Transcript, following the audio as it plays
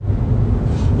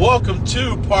Welcome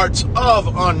to Parts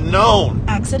of Unknown.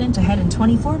 Accident ahead in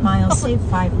 24 miles. Save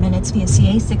 5 minutes via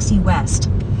CA60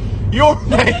 West. Your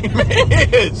name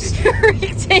is...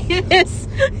 Rick Davis.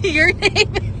 Your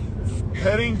name is...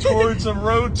 Heading towards a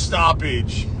road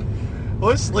stoppage.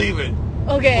 Let's leave it.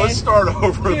 Okay. Let's start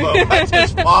over, though. I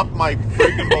just popped my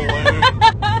freaking balloon.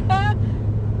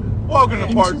 Welcome to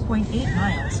In Parts... 2.8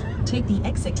 miles, take the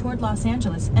exit toward Los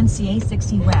Angeles and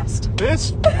CA60 West.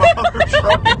 This mother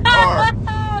trucking car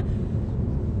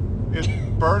is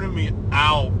burning me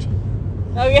out.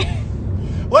 Okay.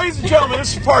 Ladies and gentlemen,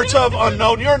 this is Parts of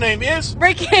Unknown. Your name is...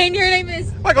 Rick Kane, your name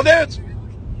is... Michael Davis.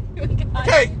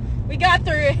 Okay. We got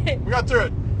through it. We got through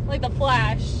it. Like the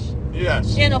Flash.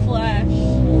 Yes. In a flash.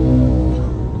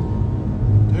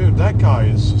 Dude, that guy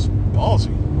is just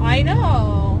ballsy. I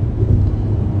know.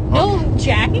 No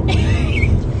jacket.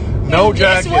 No This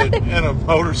jacket one? and a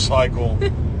motorcycle.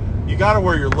 You gotta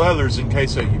wear your leathers in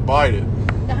case that you bite it.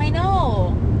 I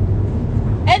know.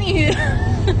 Anywho.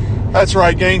 That's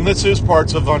right, gang. This is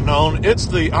Parts of Unknown. It's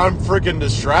the I'm Freaking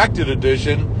Distracted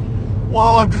edition.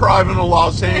 While I'm driving to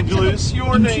Los Angeles,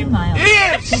 your In 2 name miles,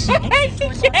 is... take the exit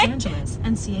toward Los Angeles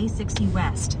and CA60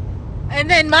 West. And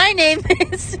then my name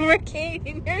is Rick Kane.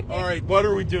 And your name... All right, what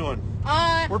are we doing?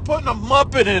 Uh, We're putting a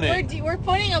Muppet in it. we're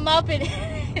putting them up in...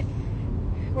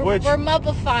 we're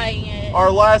muppifying it.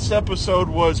 Our last episode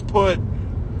was put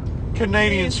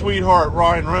Canadian sweetheart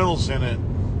Ryan Reynolds in it.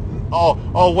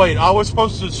 Oh, wait. I was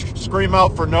supposed to scream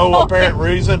out for no apparent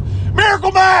reason.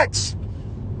 Miracle Max!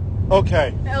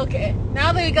 Okay. Okay,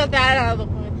 now that we got that out of the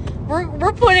way,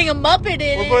 we're putting a Muppet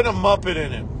in We're it. putting a Muppet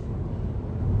in it.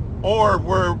 Or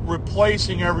we're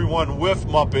replacing everyone with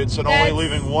Muppets and only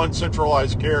leaving one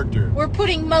centralized character. We're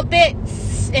putting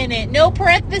Muppets in it. No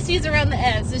parentheses around the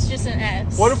S. It's just an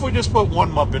S. What if we just put one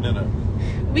Muppet in it?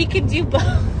 We could do both.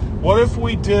 What if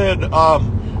we did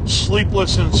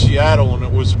Sleepless in Seattle and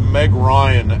it was Meg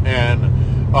Ryan and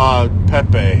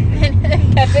Pepe?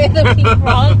 Pepe the King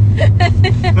Prong.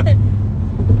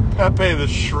 Pepe the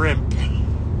Shrimp.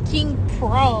 King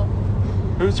Prong.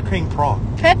 Who's King Prong?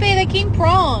 Pepe the King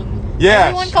Prong. Yes.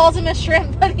 Everyone calls him a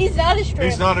shrimp, but he's not a shrimp.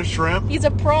 He's not a shrimp? He's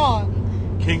a prong.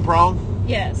 King Prong?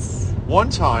 Yes. One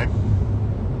time.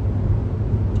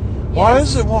 Why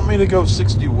does it want me to go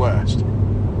 60 west?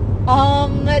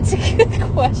 That's a good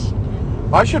question.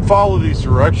 I should follow these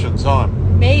directions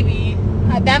on. Maybe.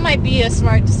 That might be a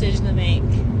smart decision to make.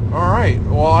 All right.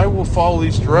 Well, I will follow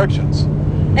these directions.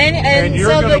 And you're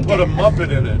so going to put a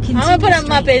Muppet in it. I'm going to put a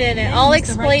Muppet in it. I'll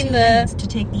explain to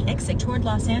take the exit toward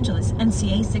Los Angeles and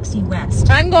CA60 West.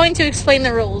 I'm going to explain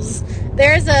the rules.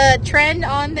 There's a trend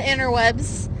on the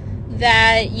interwebs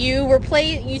that you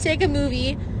take a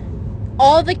movie,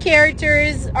 all the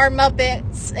characters are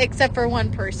Muppets except for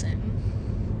one person.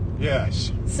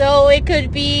 Yes. So it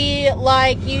could be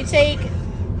like you take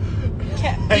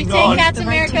Captain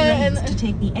America and to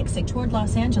take the exit toward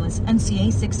Los Angeles and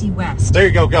CA60 West. There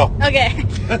you go. Go. Okay.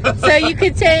 So you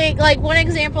could take, like, one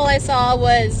example I saw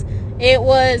was,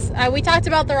 we talked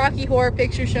about the Rocky Horror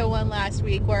Picture Show one last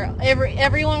week, where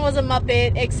everyone was a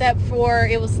Muppet except for,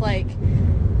 it was like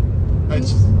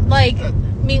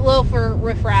Meatloaf or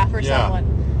Riff Raff or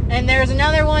someone. And there's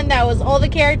another one that was all the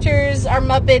characters are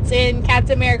Muppets in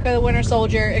Captain America: The Winter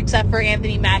Soldier except for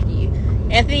Anthony Mackie.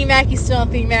 Anthony Mackie's still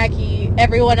Anthony Mackie.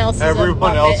 Everyone else is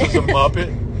a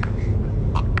Muppet.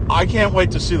 I can't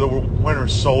wait to see the Winter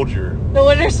Soldier. The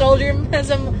Winter Soldier as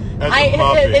a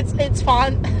Muppet. It's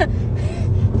Fozzie.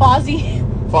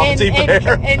 Fozzie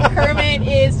Bear. And Kermit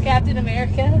is Captain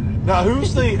America. Now,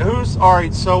 who's all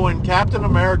right, so in Captain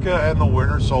America and the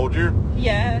Winter Soldier,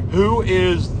 yeah, who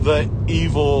is the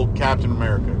evil Captain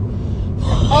America?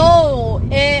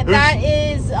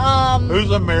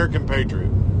 Who's American Patriot?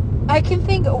 I can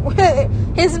think.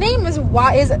 His name is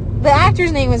the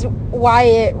actor's name is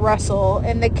Wyatt Russell,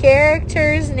 and the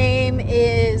character's name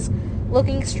is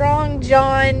Looking Strong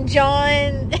John.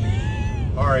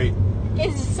 All right.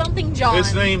 It's something John.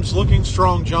 His name's Looking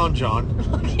Strong John.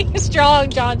 Looking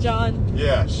Strong John.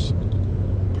 Yes.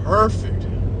 Perfect.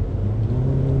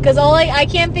 Because I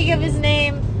can't think of his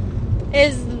name.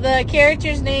 The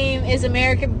character's name is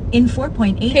American. In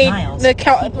 4.8 miles,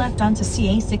 keep left onto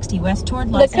CA60 West toward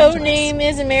Los Angeles. The code name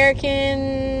is American.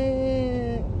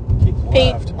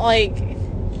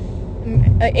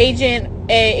 Agent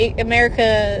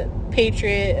America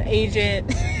Patriot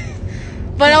Agent.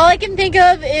 But all I can think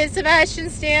of is Sebastian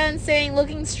Stan saying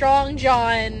 "Looking Strong,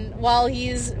 John" while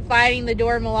he's fighting the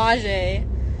Dora Milaje.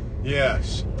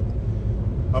 Yes.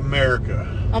 America.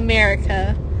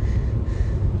 America.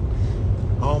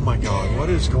 Oh my God, what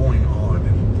is going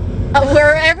on?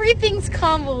 where everything's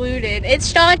convoluted.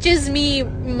 It's not just me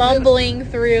mumbling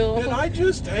through. Did I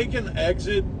just take an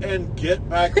exit and get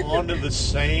back onto the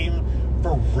same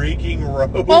freaking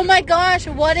road? Oh my gosh,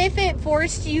 what if it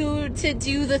forced you to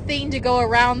do the thing to go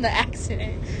around the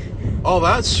accident? Oh,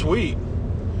 that's sweet.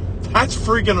 That's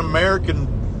freaking American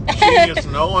genius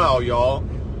know-how, y'all.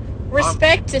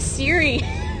 Respect to Siri.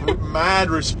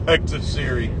 Mad respect to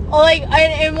Siri.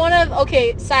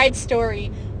 Side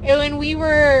story. When we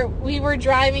were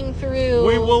driving through...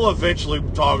 We will eventually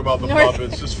talk about the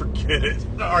Muppets. Just forget it.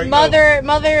 Right, Mother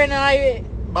and I...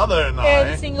 Mother and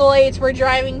And Single Eights were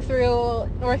driving through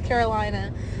North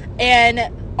Carolina.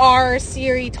 And our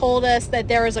Siri told us that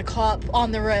there was a cop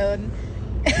on the road.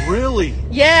 Really?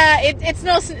 Yeah,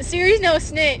 Siri's no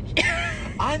snitch.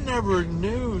 I never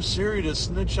knew Siri to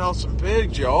snitch out some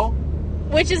pigs, y'all.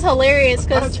 Which is hilarious,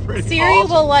 because Siri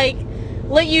awesome. will,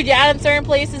 let you down in certain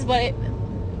places, but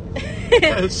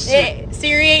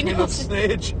Siri ain't no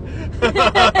snitch.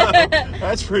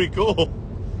 That's pretty cool.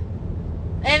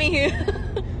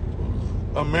 Anywho.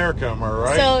 America, am I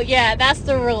right? So, yeah, that's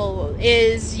the rule,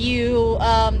 is you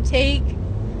take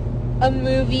a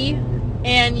movie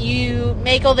and you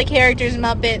make all the characters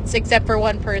Muppets except for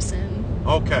one person.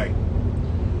 Okay.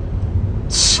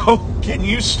 So, can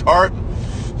you start?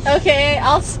 Okay,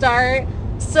 I'll start.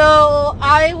 So,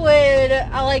 one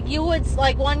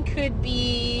could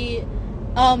be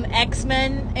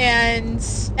X-Men and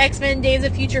X-Men Days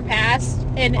of Future Past,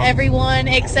 and everyone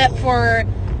except for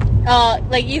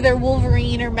either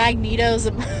Wolverine or Magneto's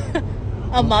a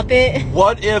Muppet.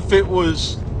 What if it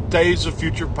was Days of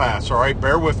Future Past? All right,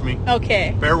 bear with me.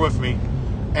 Okay. Bear with me.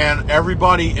 And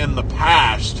everybody in the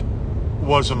past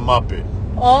was a Muppet.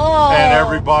 Oh. And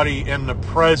everybody in the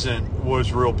present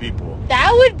was real people.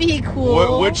 That would be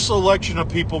cool. Which selection of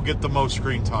people get the most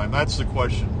screen time? That's the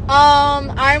question.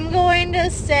 I'm going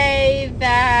to say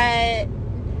that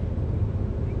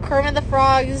Kermit the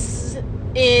Frog's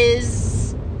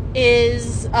is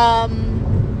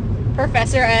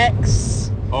Professor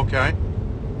X. Okay.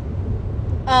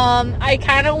 I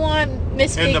kind of want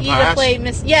Miss Piggy to play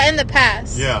Miss... Yeah, in the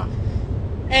past. Yeah.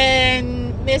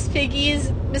 And Miss Piggy's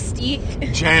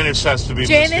Mystique. Janice has to be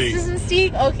Mystique. Janice is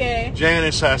Mystique? Okay.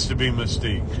 Janice has to be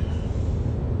Mystique.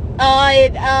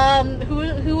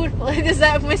 Who would play... Is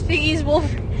that Miss Piggy's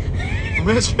Wolverine?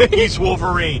 Miss Piggy's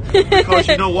Wolverine. Because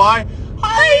you know why?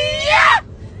 Yeah!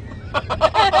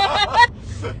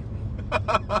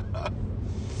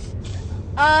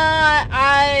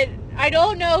 I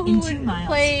don't know who would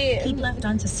play. Keep left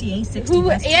onto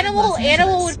CA60.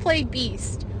 Animal would play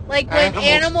Beast. Like when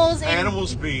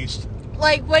Animal's Beast.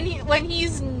 Like when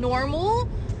he's normal,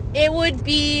 it would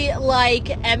be like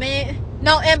Emmett.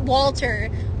 No, Walter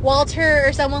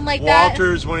or someone like that.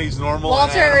 Walter's when he's normal.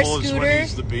 Walter and Animal or Scooter. Is when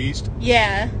he's the Beast.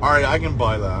 Yeah. All right, I can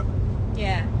buy that.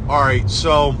 Yeah. All right,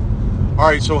 so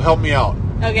help me out.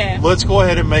 Okay. Let's go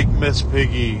ahead and make Miss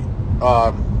Piggy,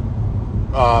 Mystique.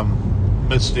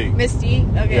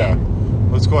 Mystique. Okay. Yeah.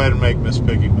 Let's go ahead and make Miss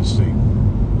Piggy Mystique.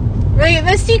 Really,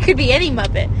 Mystique could be any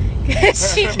Muppet.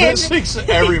 She can. Mystique's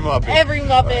every Muppet. Every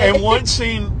Muppet. And one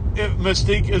scene,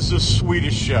 Mystique is the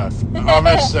Swedish chef. I'm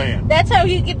just saying. That's how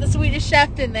you get the Swedish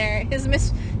chef in there.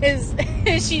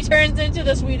 She turns into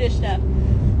the Swedish chef.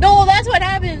 No, that's what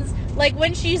happens. Like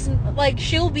when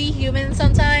she'll be human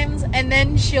sometimes, and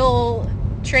then she'll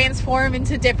transform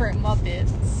into different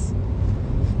Muppets.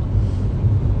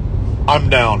 I'm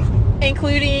down.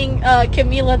 Including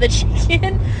Camilla the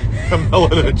chicken. Camilla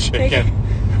the chicken.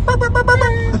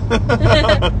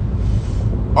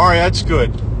 Alright, that's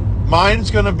good.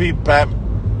 Mine's gonna be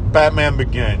Batman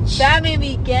Begins. Batman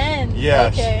Begins.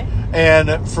 Yes. Okay.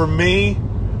 And for me,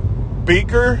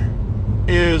 Beaker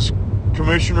is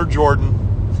Commissioner Jordan.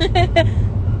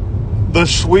 The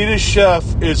Swedish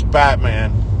Chef is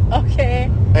Batman.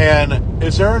 Okay. And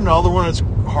is there another one that's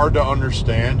hard to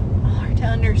understand? Hard to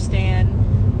understand.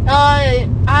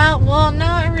 Well,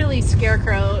 not really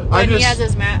Scarecrow when he has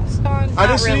his mask on. I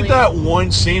just need that one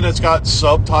scene that's got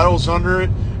subtitles under it,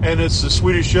 and it's the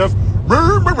Swedish Chef, and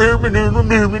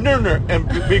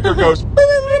Beaker goes,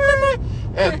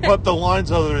 but the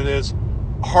lines other than this,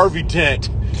 Harvey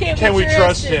Dent, can we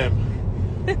trust him?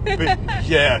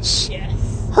 Yes.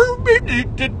 Yes. Can we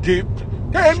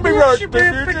trust him?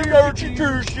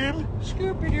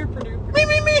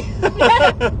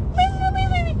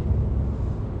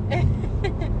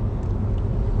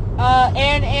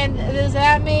 And does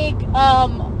that make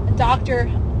Dr.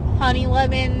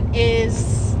 Honeylemon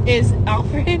is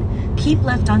Alfred? Keep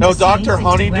left on. No, Dr.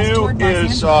 Honeydew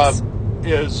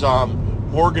is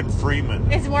Morgan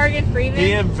Freeman. It's Morgan Freeman.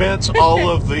 He invents all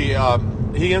of the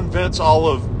He invents all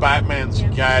of Batman's Yeah.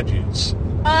 gadgets.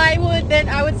 I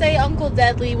would say Uncle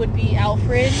Deadly would be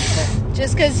Alfred,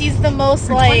 just because he's the most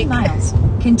For like 20 miles,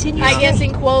 continue I guess straight.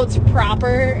 in quotes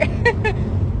proper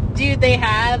dude they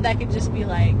have that could just be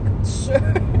like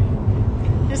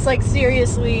just like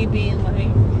seriously being like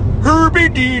Herbie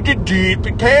dee dee dee,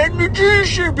 can you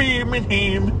just be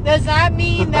him? does that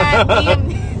mean that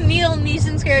Neil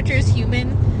Neeson's character is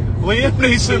human? Liam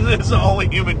Neeson is the only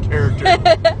human character.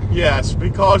 Yes,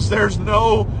 because there's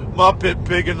no Muppet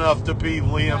big enough to be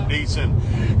Liam Neeson.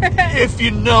 If you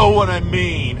know what I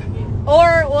mean.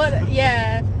 Or what?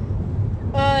 Yeah.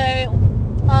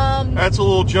 That's a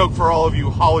little joke for all of you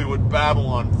Hollywood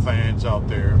Babylon fans out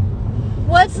there.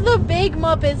 What's the big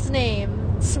Muppet's name?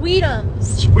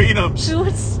 Sweetums. Sweetums.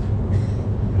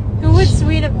 Who would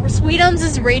Sweetums? Sweetums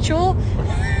is Rachel.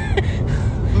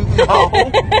 No.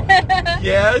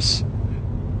 Yes.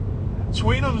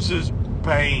 Sweetums is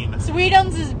Bane.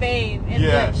 Sweetums is Bane. And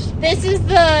Yes. This is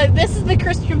the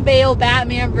Christian Bale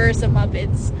Batman verse of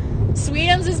Muppets.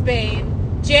 Sweetums is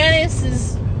Bane. Janice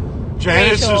is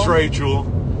Rachel.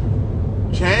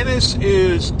 Janice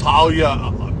is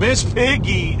Talia. Miss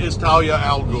Piggy is Talia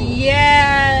al Ghul.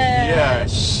 Yeah.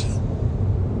 Yes.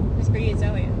 Miss Piggy is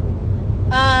Zoe.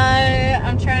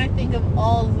 I'm trying to think of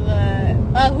all the.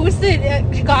 Who's the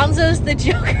Gonzo's the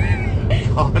Joker?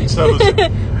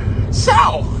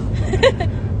 So,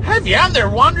 have you ever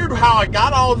wondered how I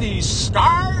got all these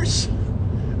scars?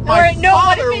 My Or, no,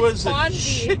 what if father it's was a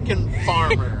Fonzie? chicken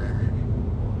farmer.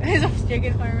 He's a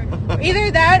chicken farmer.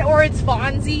 Either that or it's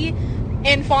Fonzie,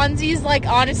 and Fonzie's like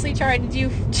honestly trying to do.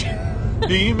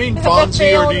 Do you mean The Fonzie or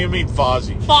failed- do you mean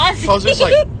Fozzie? Fozzie. Because it's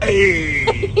like,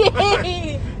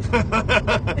 hey.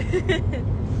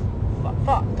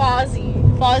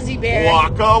 Fozzie Bear.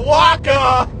 Waka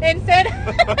waka. Instead of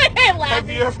Have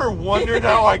laughing. you ever wondered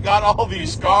how I got all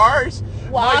these scars?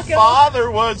 My Waka.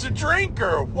 father was a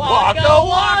drinker. Waka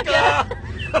Waka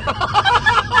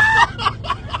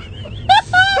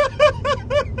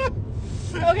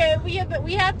Okay, we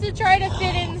have to try to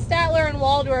fit in Statler and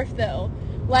Waldorf though.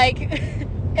 Like,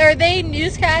 are they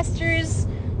newscasters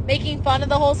making fun of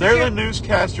the whole They're the situation?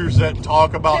 newscasters that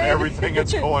talk about everything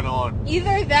that's going on.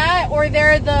 Either that or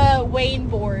they're the Wayne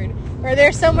board. Or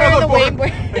they're somewhere in the Wayne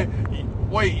board.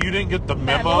 Wait, you didn't get the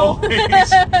memo?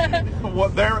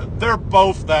 What? They're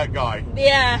both that guy.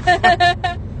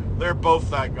 Yeah. They're both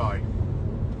that guy.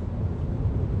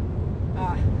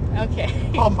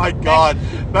 Okay. Oh my God,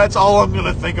 that's all I'm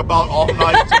gonna think about all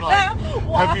night tonight.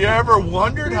 Have you ever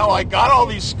wondered how I got all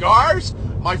these scars?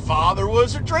 My father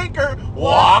was a drinker.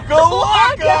 Waka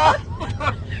waka.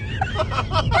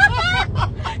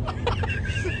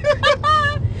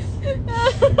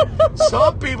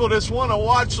 Some people just want to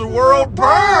watch the world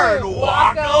burn.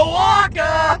 Waka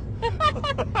waka.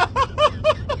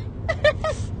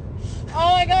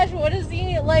 Oh my gosh, what does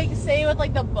he like say with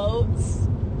like the boats?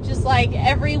 Just like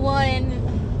everyone,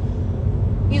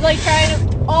 he's like trying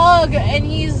to and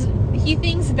he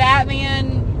thinks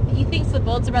Batman. He thinks the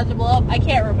boat's about to blow up. I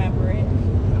can't remember it.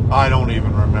 I don't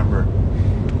even remember.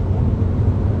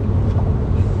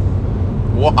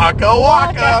 Waka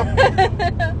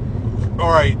waka. All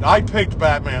right, I picked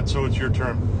Batman, so it's your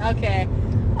turn. Okay,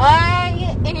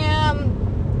 I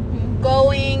am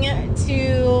going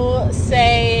to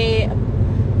say.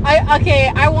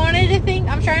 I wanted to think.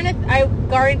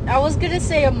 I was gonna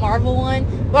say a Marvel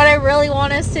one, but I really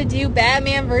want us to do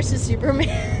Batman versus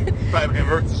Superman. Batman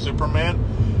versus Superman.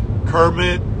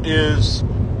 Kermit is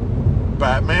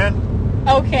Batman.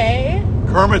 Okay.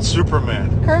 Kermit's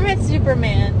Superman. Kermit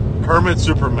Superman. Kermit's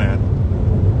Superman.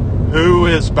 Who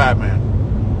is Batman?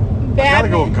 I gotta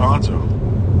go with Gonzo.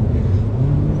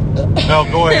 No,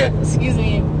 go ahead. Excuse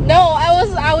me. No,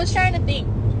 I was trying to think.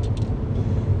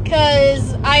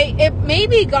 Cause it may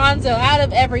be Gonzo out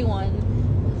of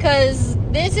everyone. Cause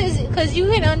you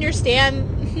can understand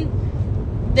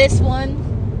this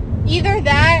one. Either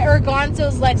that or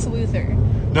Gonzo's Lex Luthor.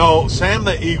 No, Sam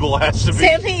the Eagle has to be.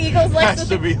 Sam the Eagle's Lex has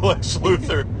to Luthor. be Lex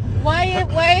Luthor.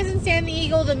 Why isn't Sam the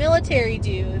Eagle the military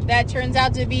dude? That turns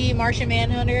out to be Martian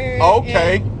Manhunter.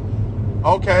 Okay,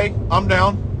 okay, I'm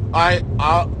down.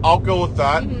 I'll go with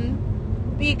that.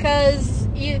 Because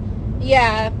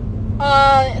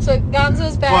so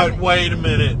Gonzo's Batman. But wait a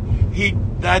minute,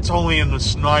 that's only in the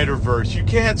Snyderverse. You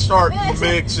can't start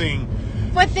mixing.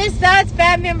 But that's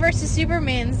Batman versus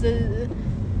Superman.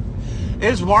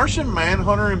 Is Martian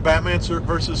Manhunter in Batman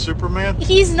versus Superman?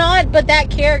 He's not, but that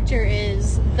character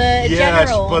is the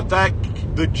general. Yes, but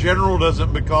the general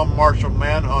doesn't become Martian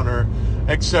Manhunter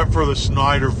except for the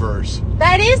Snyderverse.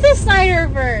 That is the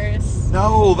Snyderverse.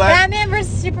 No, Batman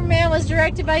vs. Superman was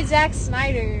directed by Zack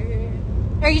Snyder.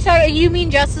 Are you talking? You mean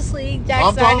Justice League? Zack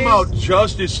I'm talking Snyder's? about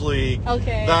Justice League.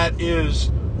 Okay. That is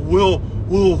Will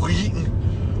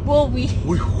Wheaton. Will we?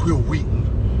 Will Wheaton.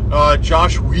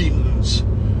 Josh Whedon's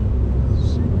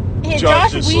Yeah,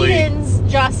 Josh Justice League.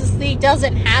 Whedon's Justice League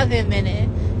doesn't have him in it.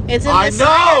 It's in the I know!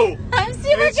 Snyder. I'm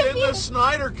super It's confused. in the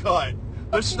Snyder Cut.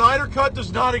 The Snyder Cut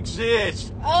does not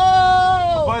exist.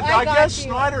 Oh, But I got guess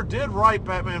you. Snyder did write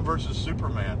Batman versus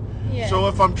Superman. Yeah. So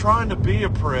if I'm trying to be a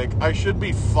prick, I should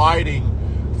be fighting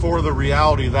for the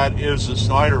reality that is the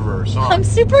Snyderverse. Huh? I'm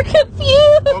super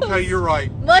confused. Okay, you're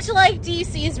right. Much like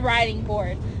DC's writing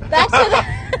board. That's what.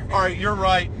 All right, you're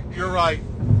right. You're right.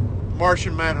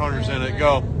 Martian Manhunter's in it.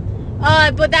 Go.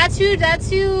 But that's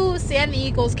who Sam the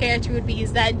Eagle's character would be.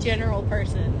 Is that general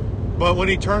person? But when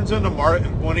he turns into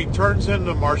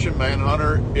Martian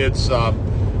Manhunter, it's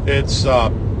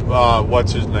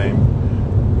what's his name?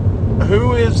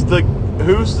 Who's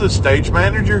the stage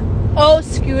manager? Oh,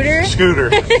 Scooter. Scooter.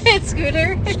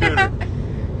 Scooter. Scooter.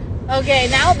 Okay,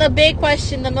 now the big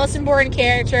question: the most important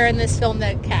character in this film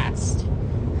that cast.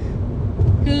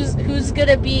 Who's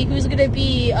gonna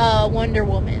be Wonder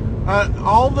Woman?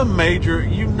 All the major,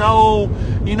 you know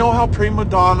how prima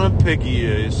donna Piggy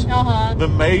is. Uh-huh. The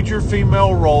major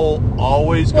female role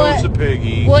always goes to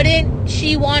Piggy. Wouldn't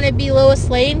she want to be Lois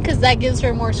Lane because that gives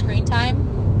her more screen time?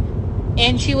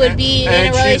 And she would be in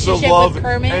a relationship with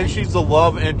Kermit. And she's the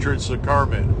love interest of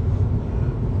Kermit.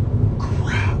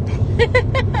 Crap.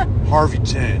 Harvey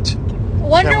Dent.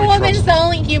 Wonder Can we Woman's trust the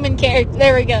only human character.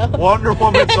 There we go. Wonder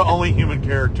Woman's the only human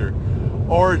character.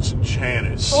 Or it's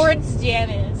Janice. Or it's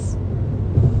Janice.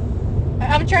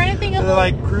 I'm trying to think of... They're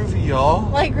like groovy, y'all.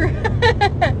 Like...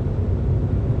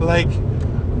 Like,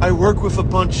 I work with a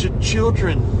bunch of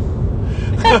children.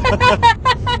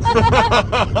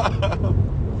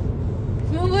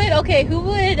 Who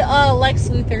would Lex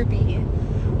Luthor be?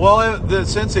 Well,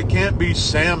 since it can't be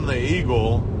Sam the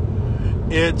Eagle,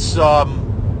 it's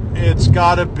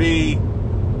got to be.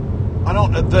 I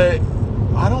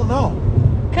don't know.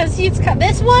 Because he's kind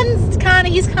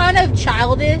of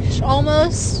childish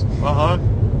almost,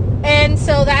 and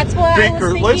so that's what I was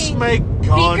Beaker. thinking. Let's make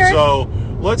Gonzo.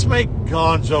 Let's make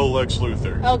Gonzo Lex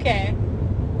Luthor. Okay,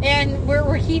 and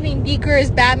we're keeping Beaker as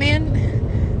Batman.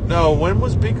 No, when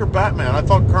was Beaker Batman? I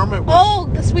thought Kermit was. Oh,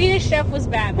 the Swedish Chef was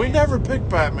Batman. We never picked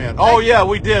Batman. Oh yeah,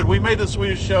 we did. We made the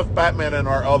Swedish Chef Batman in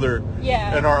our other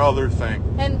thing.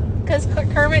 And because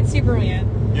Kermit's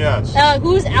Superman. Yes.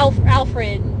 Who's Alfred?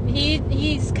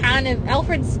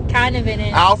 Alfred's kind of in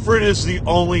it. Alfred is the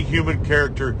only human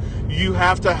character. You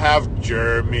have to have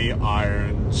Jeremy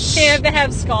Irons. You have to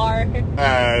have Scar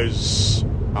As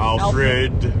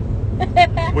Alfred.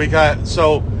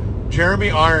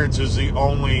 Jeremy Irons is the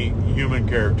only human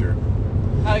character.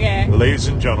 Okay. Ladies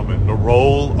and gentlemen, the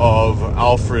role of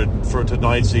Alfred for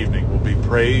tonight's evening will be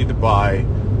played by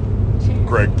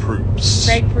Greg Proops.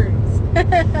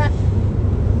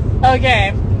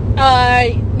 Okay.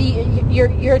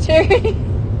 Your turn.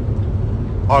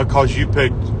 Because you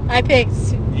picked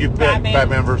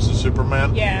Batman versus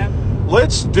Superman. Yeah.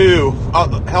 Let's do.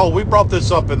 Hell, we brought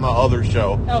this up in the other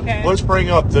show. Okay. Let's bring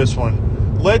up this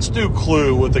one. Let's do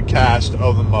Clue with the cast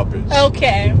of the Muppets.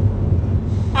 Okay.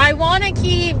 I want to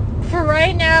keep, for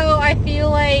right now, I feel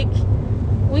like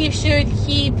we should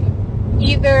keep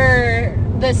either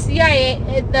the CIA,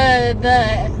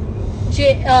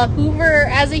 Hoover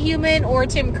as a human or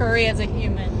Tim Curry as a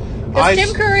human. Because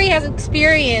Tim Curry has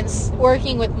experience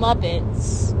working with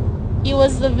Muppets. He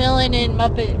was the villain in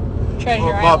Muppet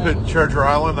Treasure Island. Muppet Treasure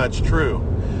Island, that's true.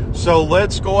 So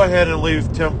let's go ahead and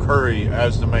leave Tim Curry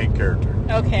as the main character.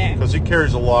 Okay. Because he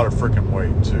carries a lot of freaking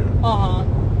weight, too. Uh-huh.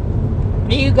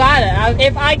 You got it.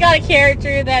 If I got a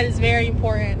character that is very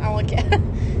important, I want to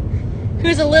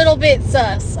who's a little bit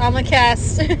sus, I'm going to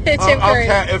cast Tim Curry.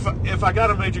 If I got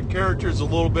a major character who's a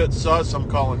little bit sus, I'm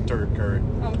calling Turd Curry.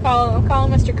 I'm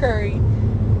calling Mr. Curry.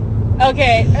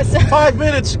 Okay. So, 5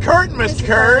 minutes curtain, Mr.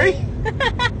 Curry.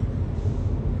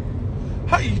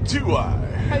 How you do?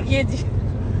 How you do?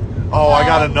 Oh, I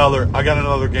got another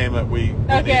game that we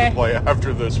need to play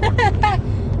after this one.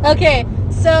 Okay,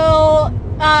 so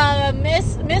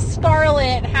Miss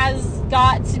Scarlet has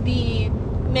got to be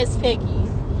Miss Piggy.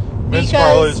 Miss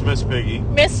Scarlet is Miss Piggy.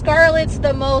 Miss Scarlet's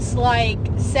the most like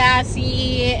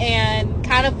sassy and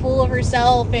kind of full of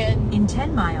herself and in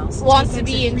 10 miles wants to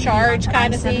be in charge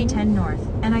kind of thing. I-710 north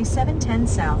and I-710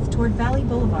 south toward Valley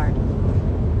Boulevard.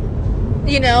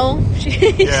 You know,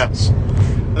 yes.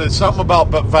 There's something about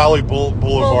Valley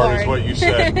Boulevard is what you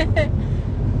said.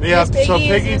 Yeah, so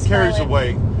Piggy carries the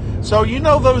weight. So you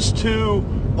know those two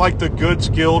like the good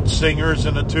skilled singers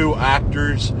and the two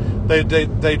actors.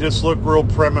 They just look real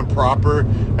prim and proper,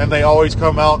 and they always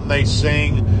come out and they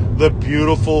sing the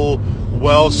beautiful,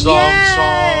 well-sung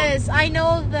Yes, song. I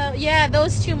know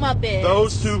those two Muppets.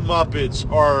 Those two Muppets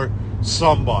are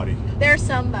somebody. They're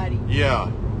somebody.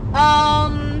 Yeah.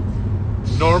 Um,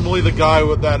 Normally the guy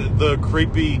with the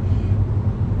creepy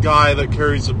guy that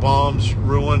carries the bombs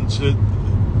ruins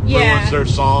their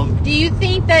song. do you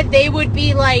think that they would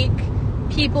be like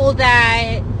people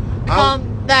that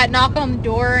that knock on the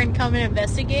door and come and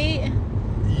investigate?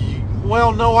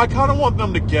 Well, no, I kind of want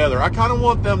them together. I kind of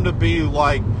want them to be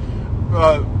like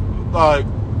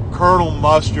Colonel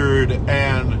Mustard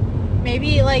and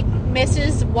Maybe like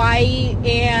Mrs. White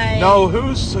and no,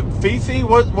 who's Fifi?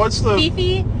 What's the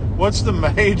Fifi? What's the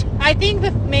maid? I think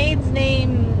the maid's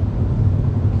name.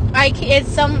 It's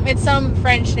some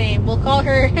French name. We'll call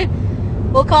her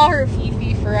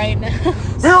Fifi for right now.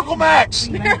 Miracle Max.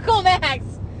 Miracle Max.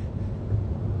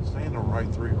 Saying the right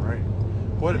three, right?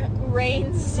 What?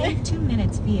 Reigns. Save 2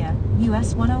 minutes via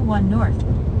US 101 North.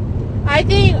 I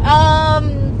think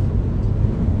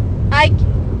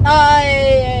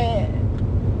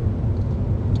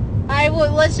I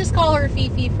would let's just call her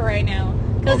Fifi for right now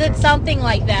because Okay. it's something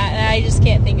like that and I just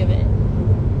can't think of it.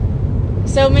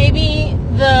 So maybe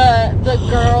the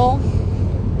girl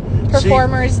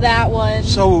performers that one.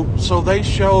 So they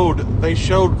showed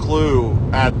Clue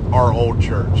at our old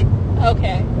church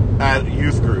Okay. at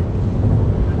youth group,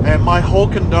 and my whole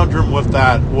conundrum with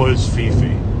that was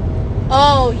Fifi.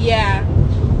 Oh yeah.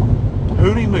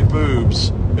 Hootie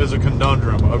McBoobs is a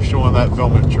conundrum of showing that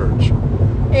film at church.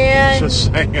 And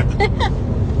Just saying.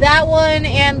 that one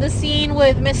and the scene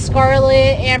with Miss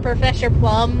Scarlet and Professor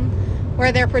Plum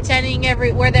where they're pretending they're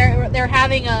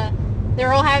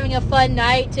all having a fun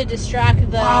night to distract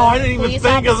the Wow, I didn't even police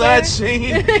think of that officer.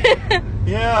 scene.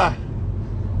 Yeah.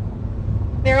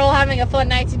 They're all having a fun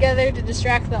night together to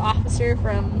distract the officer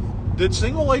from Did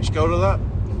Single H go to that?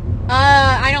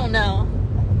 I don't know.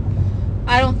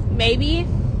 Maybe?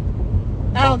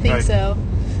 I don't think Okay. so.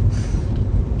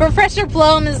 Professor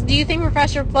Plum do you think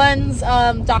Professor Plum's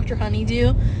Dr.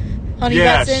 Honeydew? Honey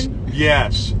Yes. Bunsen?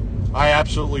 Yes. I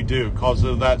absolutely do, because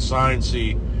of that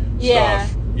sciencey Yeah.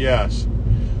 stuff. Yes.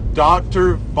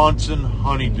 Dr. Bunsen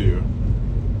Honeydew.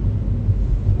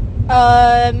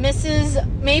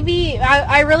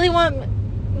 I really want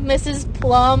Mrs.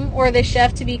 Plum or the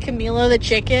chef to be Camilo the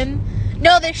chicken.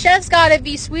 No, the chef's gotta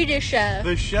be Swedish chef.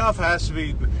 The chef has to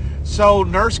be... So,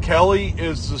 Nurse Kelly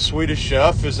is the Swedish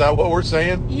chef? Is that what we're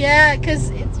saying? Yeah,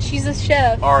 because she's a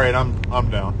chef. All right, I'm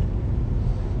down.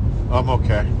 I'm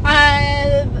okay.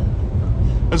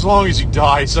 As long as he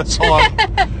dies, that's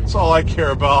all I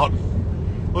care about.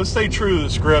 Let's stay true to the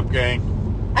script, gang.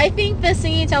 I think the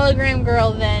singing telegram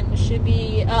girl then should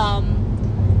be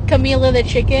Camila the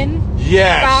chicken.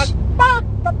 Yes.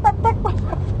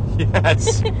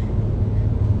 Yes.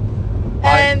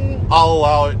 And I'll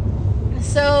allow it.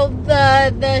 so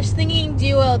the singing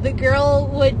duo, the girl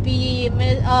would be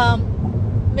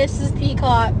Mrs.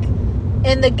 Peacock,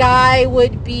 and the guy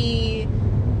would be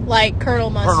like Colonel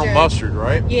Mustard. Colonel Mustard,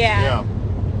 right? Yeah.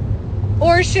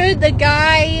 Or should the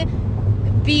guy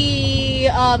be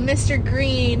Mr.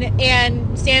 Green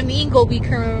and Sam the Eagle be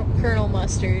Colonel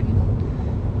Mustard?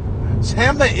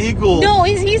 Sam the Eagle. No,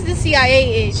 he's the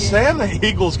CIA agent. Sam the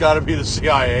Eagle's got to be the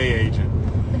CIA agent.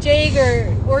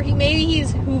 Jaeger, or maybe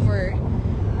he's Hoover.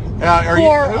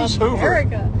 Who's Hoover?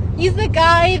 America. He's the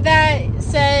guy that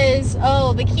says,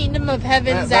 "Oh, the kingdom of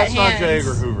heaven's That's at not hand." J.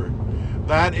 Edgar Hoover.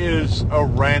 That is a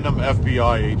random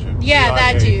FBI agent. Yeah, CIA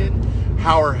that dude. agent.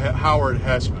 Howard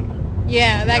Hessman.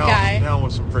 Yeah, that guy. Down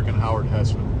with some freaking Howard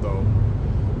Hessman, though.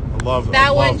 I love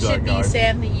That one that should guy. be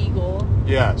Sam the Eagle.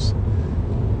 Yes.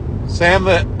 Sam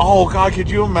the... Oh, God, could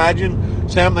you imagine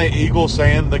Sam the Eagle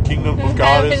saying the kingdom of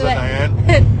God is at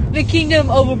hand? The kingdom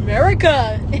of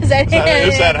America is at hand.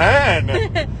 Is at hand.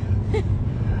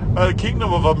 The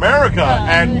kingdom of America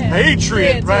and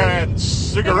Patriot brand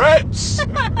cigarettes.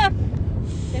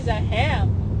 Is at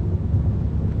hand.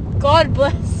 God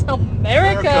bless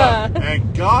America.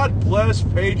 And God bless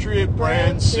Patriot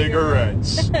brand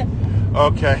cigarettes.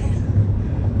 Okay.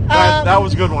 That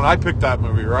was a good one. I picked that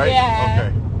movie, right?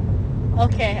 Yeah.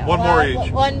 Okay. One more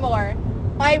each. One more.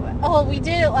 We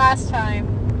did it last time.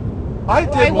 I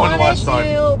did one last time.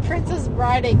 I want to do Princess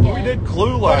Bride again. We did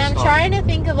Clue But last I'm time. trying to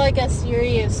think of like a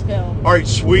serious film. All right,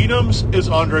 Sweetums is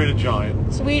Andre the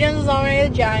Giant. Sweden's already a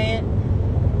giant.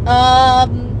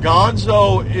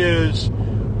 Gonzo is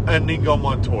Inigo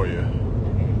Montoya.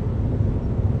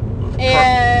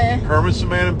 And Kermit's the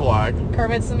Man in Black.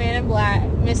 Kermit's the Man in Black.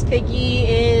 Miss Piggy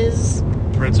is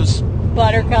Princess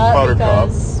Buttercup.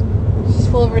 Because she's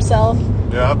full of herself.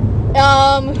 Yep.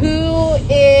 Who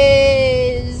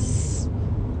is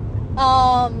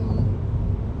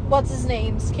what's his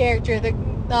name's character? The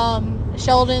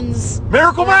Sheldon's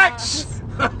Miracle Max.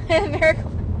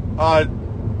 Miracle.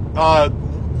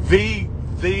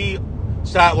 The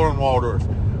Statler and Waldorf.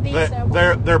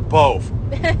 They're both.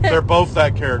 They're both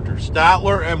that character.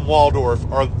 Statler and Waldorf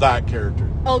are that character.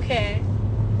 Okay.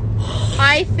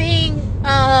 I think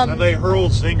and they hurl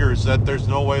zingers that there's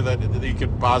no way that he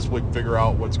could possibly figure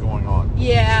out what's going on.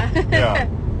 Yeah. Yeah.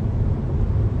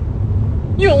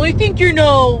 You only think you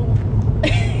know.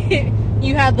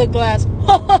 You have the glass.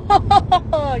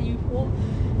 You fool.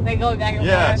 They go back and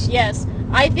forth. Yes.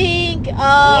 I think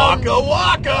Waka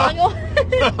Waka.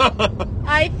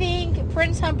 I think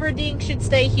Prince Humperdinck should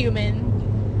stay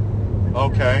human.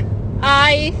 Okay.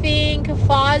 I think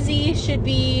Fozzie should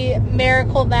be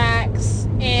Miracle Max,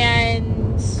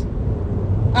 and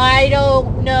I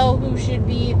don't know who should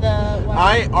be the one.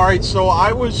 All right, so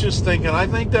I was just thinking, I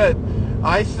think that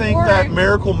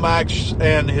Miracle Max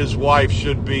and his wife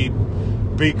should be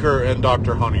Beaker and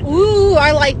Dr. Honeydew. Ooh,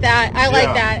 I like that. I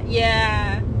like that.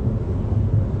 Yeah.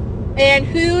 And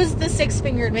who's the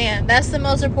six-fingered man? That's the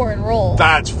most important role.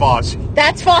 That's Fozzie.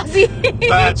 That's Fozzie.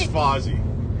 That's Fozzie.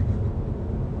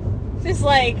 Just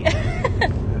like...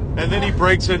 And then he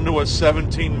breaks into a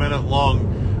 17-minute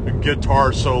long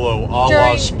guitar solo a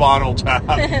la Spinal Tap.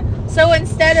 So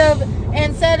instead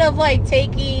of like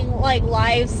taking like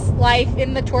life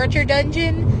in the torture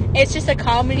dungeon, it's just a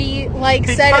comedy like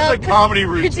setup. It's a comedy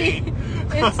routine.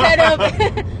 instead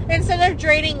of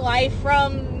draining life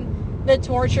from the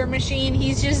torture machine,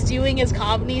 he's just doing his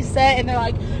comedy set, and they're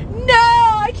like, "No,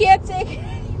 I can't take it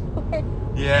anymore."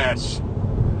 Yes,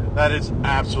 that is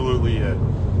absolutely it.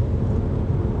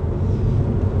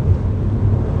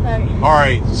 Okay. All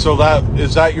right, so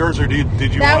is that yours, or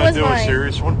did you want to do mine. A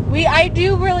serious one? I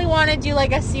do really want to do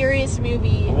like a serious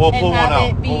movie. We'll pull one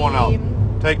out. Pull one out.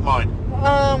 Take mine.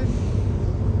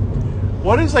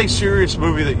 What is a serious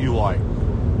movie that you like?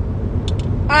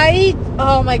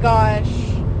 Oh my gosh.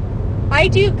 I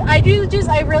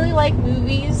really like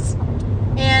movies,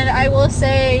 and I will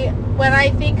say, when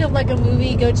I think of like a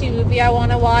go-to movie I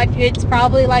want to watch, it's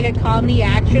probably like a comedy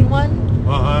action one.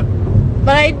 Uh-huh.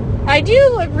 But I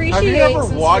do appreciate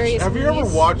some serious Have you ever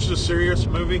watched a serious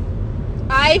movie?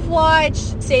 I've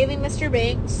watched Saving Mr.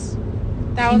 Banks.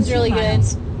 That one's really good.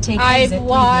 I've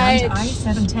watched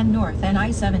I-710 North and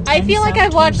I-710 I feel like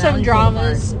I've watched some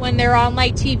dramas when they're on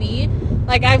like TV.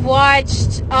 Like I've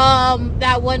watched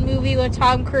that one movie with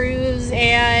Tom Cruise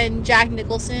and Jack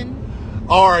Nicholson.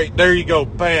 All right, there you go.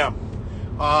 Bam.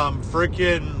 That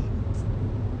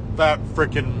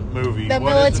freaking movie. The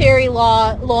Military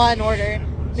Law and Order,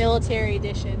 Military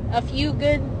Edition. A few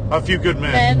good men. A few good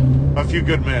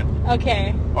men.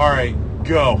 Okay. All right,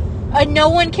 go. No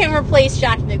one can replace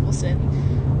Jack Nicholson.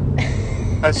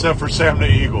 Except for Sam the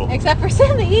Eagle. Except for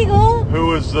Sam the Eagle.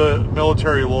 Who is the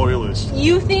military loyalist.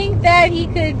 You think that he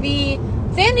could be...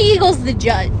 Sam the Eagle's the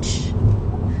judge.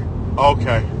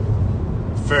 Okay.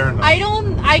 Fair enough.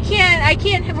 I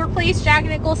can't replace Jack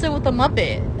Nicholson with a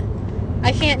Muppet.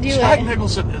 I can't do it. Jack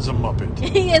Nicholson is a Muppet.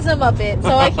 He is a Muppet,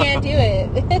 so I can't do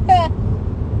it.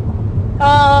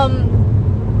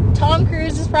 Tom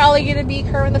Cruise is probably going to be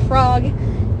Kermit the Frog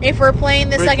if we're playing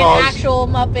this like an actual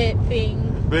Muppet thing.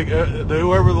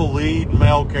 Whoever the lead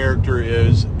male character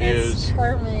is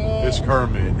Kermit. Is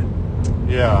Kermit.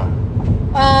 Yeah.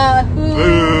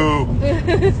 Boo.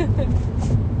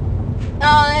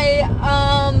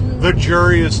 The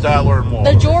jury is Statler and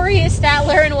Waldorf. The jury is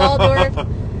Statler and Waldorf.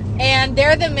 And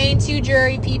they're the main two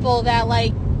jury people that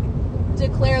like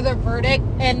declare the verdict,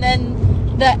 and then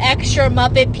the extra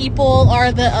Muppet people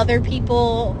are the other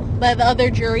people, the other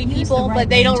jury people, but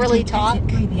they don't really talk.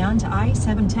 Beyond to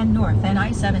I-710 North and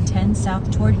I-710 South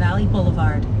toward Valley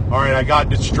Boulevard. All right, I got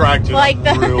distracted.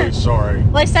 I'm really sorry.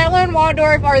 Like Statler and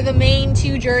Waldorf are the main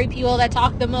two jury people that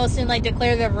talk the most and like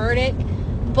declare the verdict.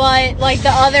 But like the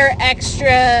other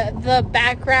extra, the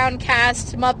background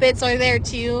cast Muppets are there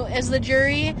too as the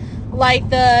jury. Like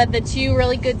the two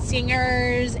really good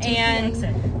singers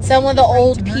and some of the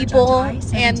old people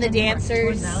and the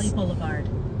dancers. Valley Boulevard.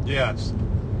 Yes.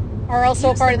 Are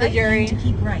also part of the jury.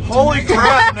 Holy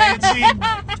crap, Nancy!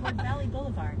 Toward Valley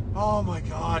Boulevard. Oh my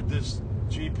God, this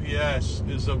GPS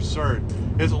is absurd.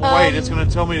 Wait, it's going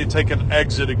to tell me to take an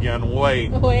exit again.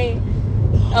 Wait.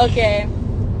 Okay.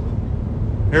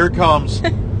 Here it comes.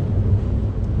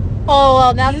 Oh,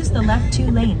 well, now... Use the left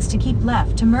 2 lanes to keep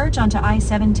left to merge onto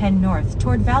I-710 North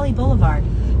toward Valley Boulevard.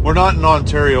 We're not in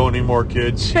Ontario anymore,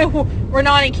 kids. We're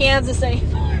not in Kansas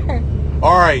anymore.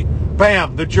 All right.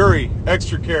 Bam, the jury,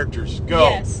 extra characters, go.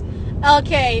 Yes.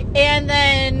 Okay, and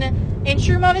then in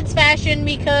true Muppets fashion,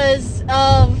 because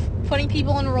of putting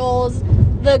people in roles,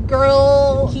 the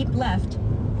girl Keep left.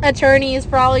 attorney is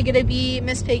probably going to be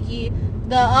Miss Piggy.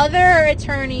 The other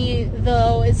attorney,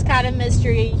 though, is kind of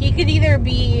mystery. He could either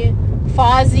be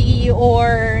Fozzie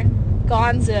or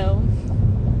Gonzo.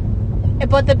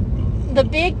 But the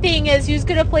big thing is who's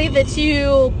going to play the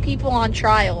two people on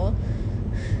trial.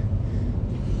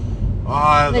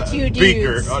 The two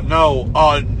Beaker. dudes. You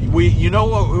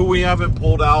know who we haven't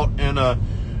pulled out in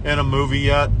a movie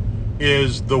yet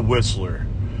is the Whistler.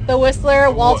 The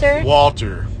Whistler, Walter?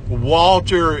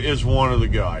 Walter is one of the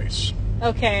guys.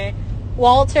 Okay.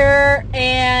 Walter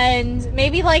and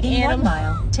maybe like In 1 Animal.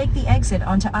 mile, take the exit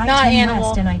onto Not I-10 Animal.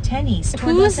 West and I-10 East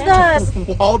toward Who's Los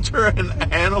Angeles. Walter and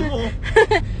Animal?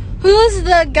 Who's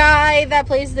the guy that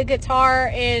plays the guitar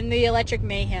in the Electric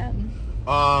Mayhem?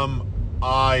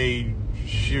 I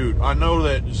know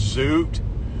that Zoot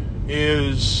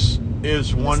is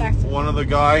one of the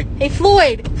guy. Hey,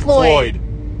 Floyd. Floyd.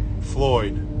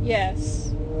 Yes.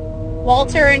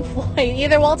 Walter and Floyd.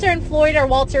 Either Walter and Floyd or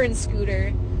Walter and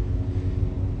Scooter.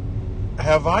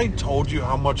 Have I told you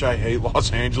how much I hate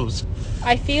Los Angeles?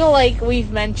 I feel like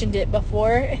we've mentioned it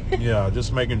before. Yeah,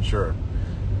 just making sure.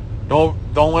 Don't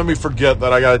let me forget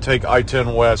that I got to take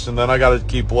I-10 West and then I got to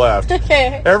keep left.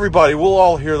 Okay. Everybody, we'll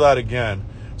all hear that again.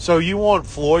 So you want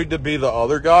Floyd to be the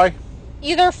other guy?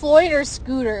 Either Floyd or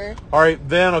Scooter. All right,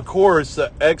 then of course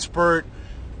the expert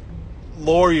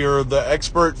lawyer, the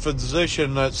expert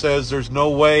physician that says there's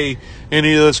no way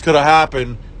any of this could have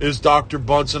happened is Dr.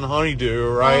 Bunsen Honeydew,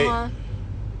 right? Uh-huh.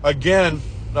 Again,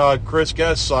 Chris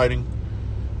Guest sighting.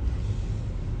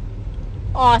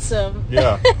 Awesome.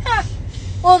 Yeah.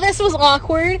 Well, this was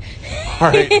awkward.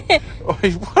 All right.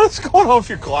 Wait, what's going on with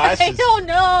your glasses? I don't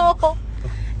know.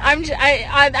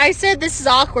 I said this is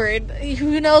awkward.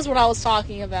 Who knows what I was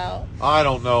talking about? I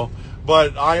don't know.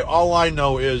 But all I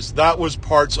know is that was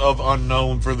parts of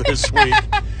unknown for this week.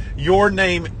 Your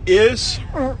name is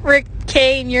Rick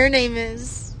Kane, your name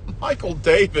is Michael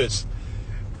Davis.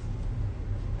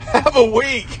 Have a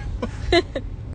week.